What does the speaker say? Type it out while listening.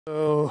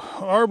So,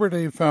 Arbor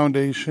Day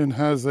Foundation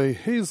has a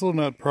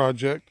hazelnut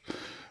project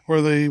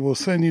where they will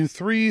send you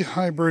 3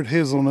 hybrid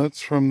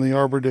hazelnuts from the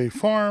Arbor Day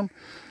farm,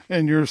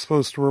 and you're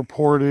supposed to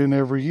report in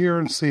every year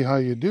and see how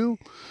you do.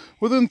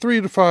 Within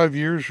 3 to 5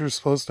 years, you're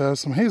supposed to have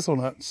some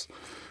hazelnuts.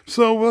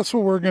 So that's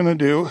what we're going to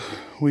do.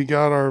 We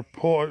got our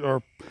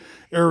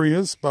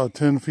areas about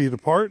 10 feet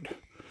apart.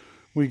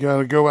 We got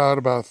to go out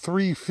about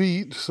 3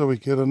 feet so we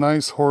get a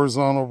nice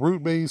horizontal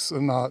root base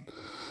and not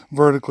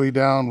vertically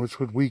down, which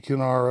would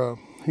weaken our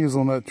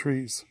hazelnut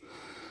trees.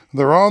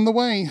 They're on the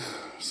way,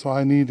 so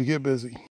I need to get busy.